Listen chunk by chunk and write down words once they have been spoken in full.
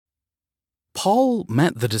Paul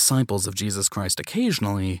met the disciples of Jesus Christ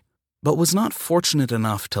occasionally, but was not fortunate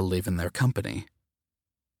enough to live in their company.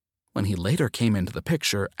 When he later came into the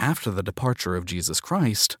picture after the departure of Jesus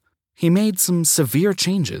Christ, he made some severe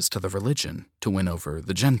changes to the religion to win over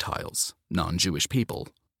the Gentiles, non-Jewish people.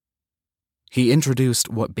 He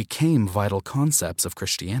introduced what became vital concepts of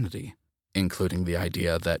Christianity, including the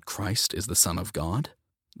idea that Christ is the Son of God,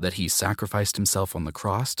 that he sacrificed himself on the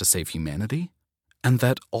cross to save humanity, and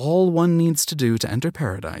that all one needs to do to enter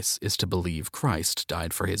paradise is to believe Christ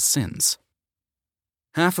died for his sins.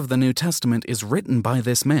 Half of the New Testament is written by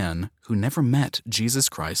this man who never met Jesus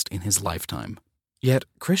Christ in his lifetime. Yet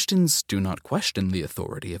Christians do not question the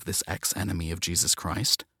authority of this ex-enemy of Jesus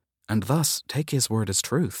Christ, and thus take his word as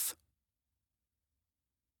truth.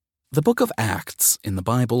 The book of Acts in the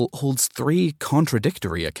Bible holds 3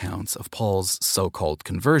 contradictory accounts of Paul's so-called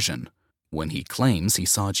conversion, when he claims he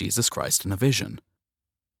saw Jesus Christ in a vision.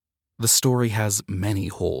 The story has many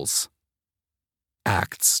holes.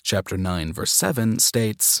 Acts chapter 9 verse 7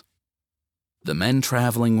 states, "The men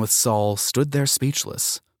traveling with Saul stood there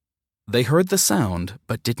speechless. They heard the sound,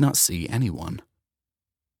 but did not see anyone."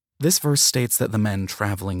 This verse states that the men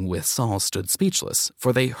traveling with Saul stood speechless,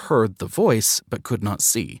 for they heard the voice, but could not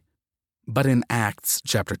see. But in Acts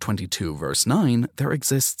chapter 22 verse 9, there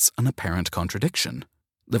exists an apparent contradiction.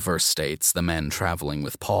 The verse states the men traveling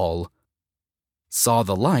with Paul saw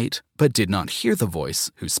the light, but did not hear the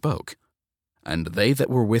voice who spoke. And they that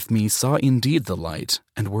were with me saw indeed the light,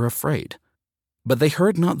 and were afraid. But they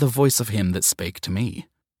heard not the voice of him that spake to me.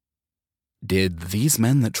 Did these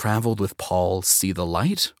men that traveled with Paul see the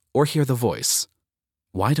light, or hear the voice?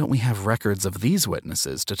 Why don't we have records of these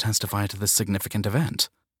witnesses to testify to this significant event?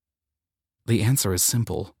 The answer is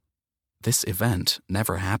simple. This event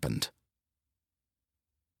never happened.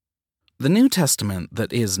 The New Testament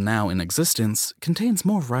that is now in existence contains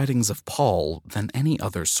more writings of Paul than any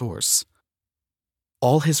other source.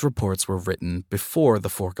 All his reports were written before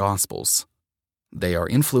the 4 Gospels. They are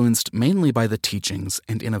influenced mainly by the teachings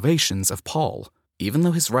and innovations of Paul, even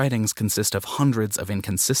though his writings consist of hundreds of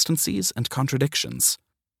inconsistencies and contradictions.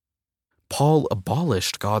 Paul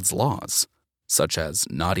abolished God's laws, such as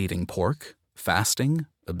not eating pork, fasting,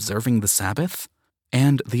 observing the Sabbath,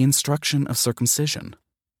 and the instruction of circumcision.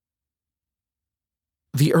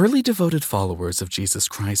 The early devoted followers of Jesus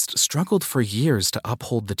Christ struggled for years to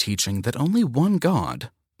uphold the teaching that only one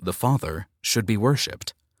God, the Father, should be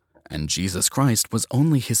worshipped, and Jesus Christ was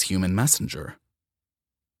only his human messenger.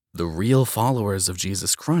 The real followers of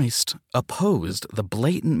Jesus Christ opposed the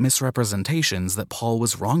blatant misrepresentations that Paul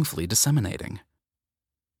was wrongfully disseminating.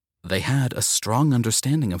 They had a strong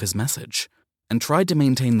understanding of his message and tried to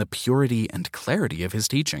maintain the purity and clarity of his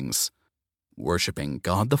teachings, worshiping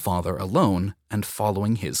God the Father alone and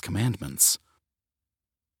following his commandments.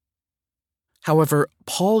 However,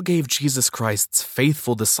 Paul gave Jesus Christ's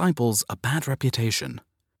faithful disciples a bad reputation.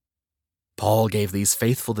 Paul gave these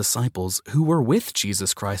faithful disciples who were with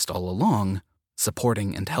Jesus Christ all along,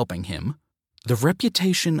 supporting and helping him, the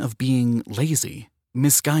reputation of being lazy,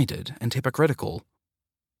 misguided, and hypocritical.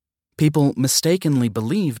 People mistakenly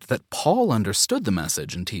believed that Paul understood the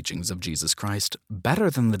message and teachings of Jesus Christ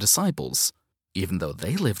better than the disciples, even though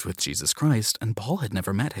they lived with Jesus Christ and Paul had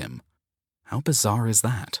never met him. How bizarre is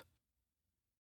that?